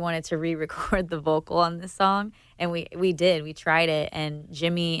actually wanted to re-record the vocal on this song, and we did. We tried it, and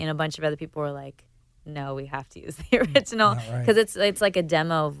Jimmy and a bunch of other people were like, no, we have to use the original because it's like a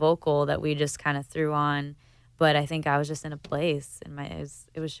demo vocal that we just kind of threw on. But I think I was just in a place and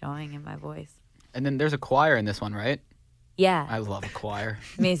it was showing in my voice. And then there's a choir in this one, right? Yeah. I love a choir.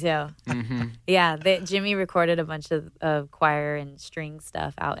 Me too. Mm-hmm. Yeah, Jimmy recorded a bunch of choir and string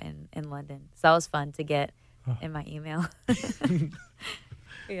stuff out in London. So that was fun to get in my email.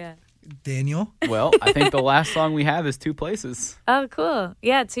 Yeah. Daniel? Well, I think the last song we have is Two Places. Oh, cool.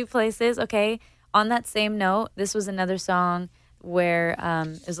 Yeah, Two Places. Okay. On that same note, this was another song where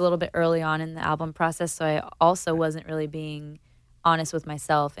it was a little bit early on in the album process, so I also wasn't really being honest with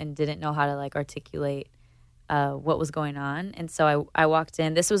myself and didn't know how to like articulate what was going on. And so I walked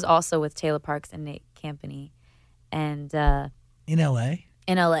in. This was also with Taylor Parks and Nate Campany. And in LA?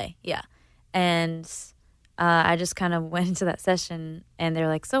 In LA, yeah. And I just kind of went into that session and they're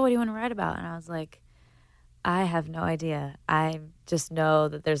like, so what do you want to write about? And I was like, I have no idea. I just know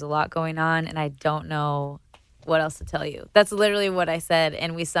that there's a lot going on and I don't know what else to tell you. That's literally what I said.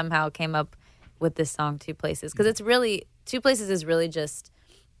 And we somehow came up with this song, Two Places. Because it's really, Two Places is really just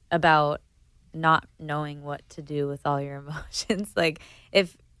about not knowing what to do with all your emotions. Like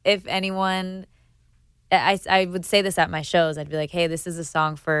if anyone, I would say this at my shows, I'd be like, hey, this is a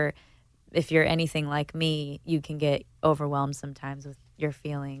song for if you're anything like me, you can get overwhelmed sometimes with your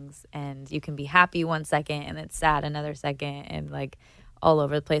feelings and you can be happy one second and it's sad another second and like all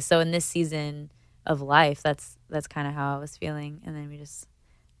over the place. So in this season of life, that's kind of how I was feeling. And then we just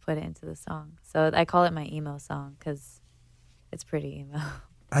put it into the song. So I call it my emo song because it's pretty emo.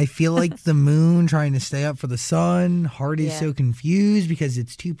 I feel like the moon trying to stay up for the sun. Heart is so confused because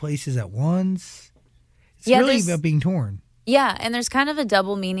it's two places at once. It's really about being torn. Yeah, and there's kind of a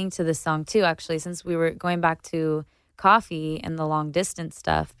double meaning to this song too, actually, since we were going back to Coffee and the long distance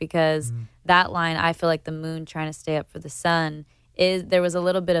stuff, because that line, I feel like the moon trying to stay up for the sun, there was a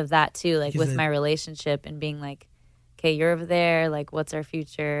little bit of that too, like with my relationship and being like, okay, you're over there, like what's our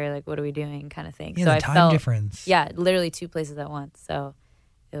future, like what are we doing kind of thing. Yeah, so the I time felt difference. Yeah, literally two places at once. So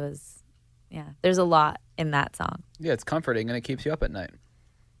it was, there's a lot in that song. Yeah, it's comforting and it keeps you up at night.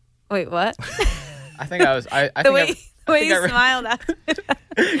 Wait, what? I think I was. The way you smiled after that.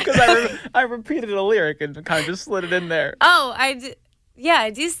 Because I repeated a lyric and kind of just slid it in there. Oh, I do. Yeah, I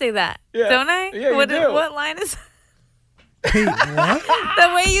do say that. Yeah. Don't I? Yeah, you do. What line is Hey, what?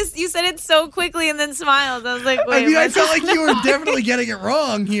 the way you said it so quickly and then smiled. I was like, wait. I mean, I felt like you were definitely getting it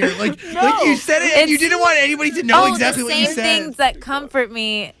wrong here. Like you said it and you didn't want anybody to know exactly what you said. The same things that comfort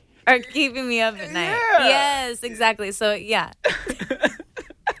me are keeping me up at night. Yeah. Yes, exactly. So, yeah.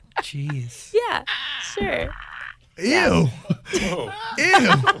 Jeez. Yeah, sure. Ew. Whoa. Ew.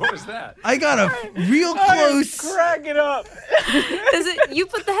 What was that? I got a real close. Crack it up. You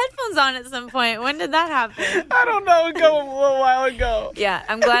put the headphones on at some point. When did that happen? I don't know. It go a little while ago. Yeah,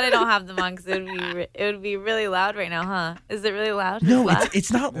 I'm glad I don't have them on because it would be really loud right now, huh? Is it really loud? No,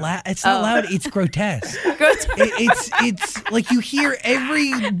 it's not loud. It's not loud. It's grotesque. It's like you hear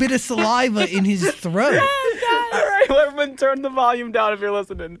every bit of saliva in his throat. All right, well, everyone turn the volume down if you're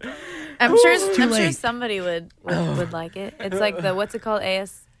listening. I'm sure late. somebody would like it. It's like the what's it called?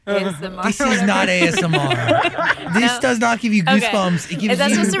 ASMR. This is not ASMR. This does not give you goosebumps. Okay. It gives Is that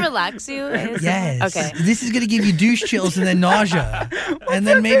you. supposed to relax you? ASMR? Yes. Okay. This is going to give you douche chills and then nausea. And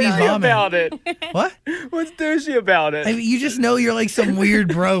then maybe vomit. About it. What? What's douchey about it? I mean, you just know you're like some weird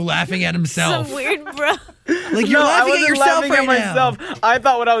bro laughing at himself. Some weird bro. Like you're laughing at yourself laughing right at myself. now. I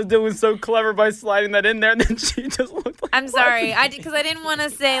thought what I was doing was so clever by sliding that in there, and then she just looked like. I'm sorry. Because I didn't want to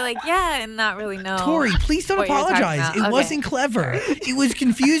say like and not really know. Tori, please don't what you're talking apologize. about. It Okay. wasn't clever. It was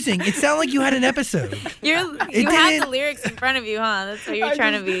confusing. It sounded like you had an episode. You have the lyrics in front of you, huh? That's what you're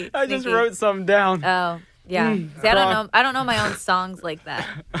trying to be. I just thinking. wrote some down. Oh. Yeah. See, I don't know. I don't know my own songs like that.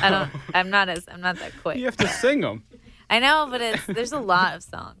 I'm not that quick. You have to sing them. I know, but there's a lot of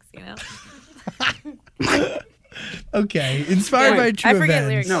songs, you know. Okay, inspired by true I forget events.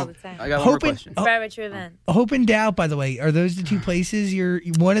 lyrics all the time. I got one more Hope and- question. Inspired by true events. Hope and doubt, by the way, are those the two places you're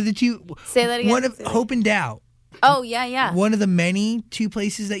one of the two? Say that again. One of hope and doubt. Oh yeah. One of the many two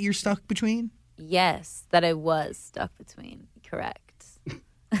places that you're stuck between. Yes, that I was stuck between. Correct.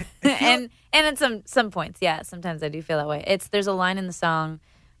 and at some points, yeah. Sometimes I do feel that way. There's a line in the song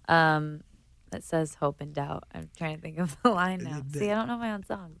that says hope and doubt. I'm trying to think of the line now. See, I don't know my own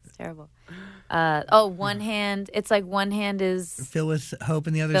songs. It's terrible. One hand. It's like one hand is Filled with hope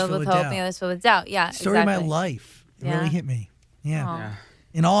and the other's filled with hope doubt. and the other's filled with doubt. Yeah, Story exactly. of my life. It Yeah. really hit me. Yeah. Aw. Yeah.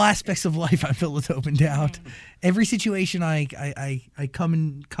 In all aspects of life, I'm filled with hope and doubt. Every situation I come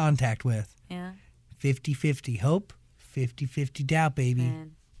in contact with, Yeah. 50-50 hope, 50-50 doubt, baby.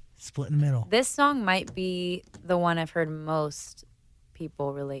 Man. Split in the middle. This song might be the one I've heard most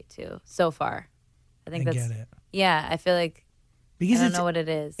people relate to so far. I think that's get it. Yeah, I feel like Because I don't know what it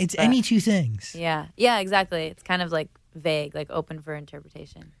is. It's any two things. Yeah. Yeah, exactly. It's kind of like vague, like open for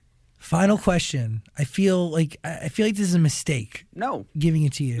interpretation. Final question. I feel like this is a mistake. No. Giving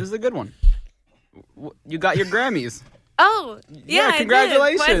it to you. This is a good one. You got your Grammys. Oh, yeah,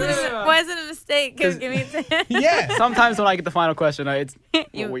 congratulations. I did. Why is it a mistake? Give me a Yeah. Sometimes when I get the final question, it's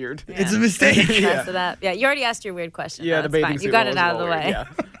weird. Yeah. It's a mistake. Mess it up. Yeah, you already asked your weird question. Yeah, though. the It's bathing fine. suit. You got one it was out of the weird, way. Yeah.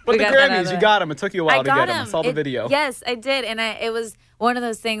 But the Grammys, you got them. It took you a while to get them. I saw the video. Yes, I did, and it was one of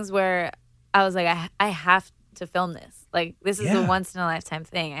those things where I was like, I have to film this. Like, this is a once in a lifetime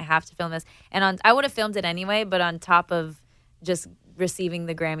thing. I have to film this, and I would have filmed it anyway. But on top of just receiving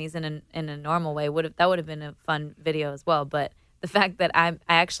the Grammys in a normal way, that would have been a fun video as well. But the fact that I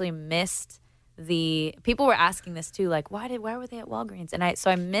actually missed people were asking this too, like why were they at Walgreens? And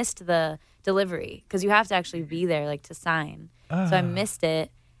I missed the delivery because you have to actually be there like to sign. So I missed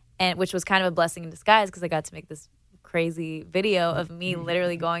it, and which was kind of a blessing in disguise because I got to make this crazy video of me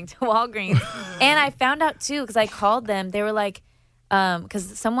literally going to Walgreens. And I found out too because I called them. They were like,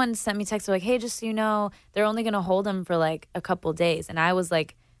 because someone sent me text like, hey, just so you know, they're only gonna hold them for like a couple days, and I was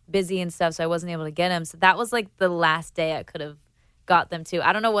like busy and stuff, so I wasn't able to get them. So that was like the last day I could have got them to.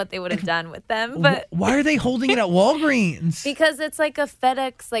 I don't know what they would have done with them, but why are they holding it at Walgreens? Because it's like a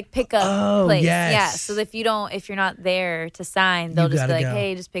FedEx like pickup place. Yes. Yeah. So if you're not there to sign, they'll just be like,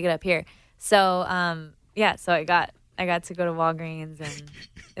 hey, just pick it up here. So so I got to go to Walgreens, and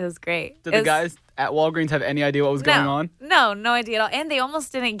it was great. Did the guys at Walgreens have any idea what was going on? No idea at all. And they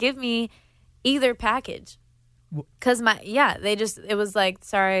almost didn't give me either package. Because it was like,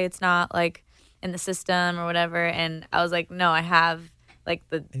 sorry, it's not like in the system or whatever. And I was like, no, I have like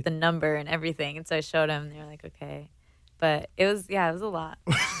the number and everything. And so I showed them, and they were like, okay. But it was a lot.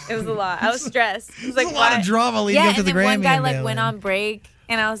 It was a lot. I was stressed. It was like a lot of drama leading up to the Grammy. One guy like went on break,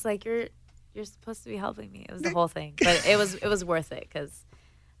 and I was like, you're supposed to be helping me. It was the whole thing. But it was worth it because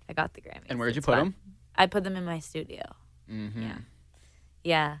I got the Grammys. And where'd you put them? I put them in my studio. Mm-hmm. Yeah.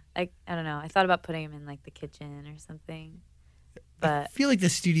 Yeah, I don't know. I thought about putting them in like the kitchen or something, but I feel like the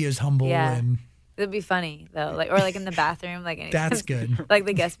studio's humble and it'd be funny though, like or like in the bathroom, like anytime, that's good. Like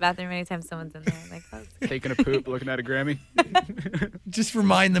the guest bathroom, anytime someone's in there, like taking a poop, looking at a Grammy. Just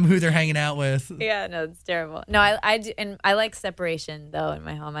remind them who they're hanging out with. Yeah, no, it's terrible. No, I do, and I like separation though in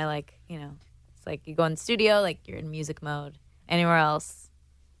my home. I like it's like you go in the studio, like you're in music mode. Anywhere else,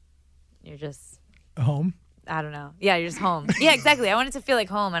 you're just home. I don't know. Yeah, you're just home. Yeah, exactly. I want it to feel like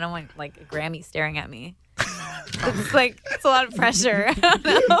home. I don't want like a Grammy staring at me. It's a lot of pressure. I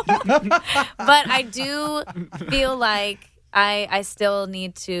don't know. But I do feel like I still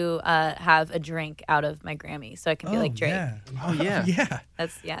need to have a drink out of my Grammy so I can be like Drake. Yeah. Oh yeah. Yeah.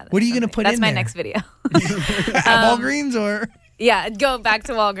 That's what are you going to put in there? That's my next video. Walgreens or? Yeah, go back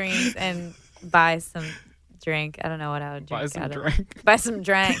to Walgreens and buy some drink. I don't know what I would drink Buy some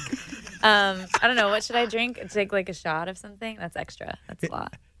drink. I don't know. What should I drink? Take like a shot of something? That's extra. That's a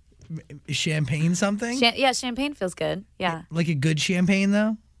lot. Champagne something? Yeah, champagne feels good. Yeah. Like a good champagne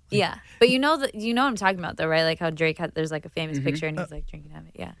though? Yeah. But you know what I'm talking about though, right? Like how Drake there's like a famous picture and he's like drinking out of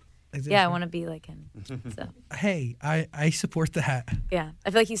it. Yeah. Exactly. Yeah, I want to be like him. So. Hey, I support that. Yeah. I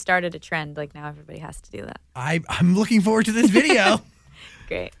feel like he started a trend. Like now everybody has to do that. I'm looking forward to this video.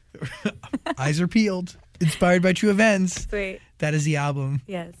 Great. Eyes are peeled. Inspired by true events. Sweet. That is the album.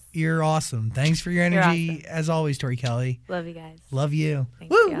 Yes. You're awesome. Thanks for your energy, awesome. as always, Tori Kelly. Love you guys. Love you.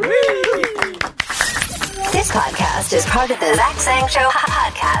 Thank you. This podcast is part of the Zach Sang Show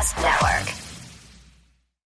Podcast Network.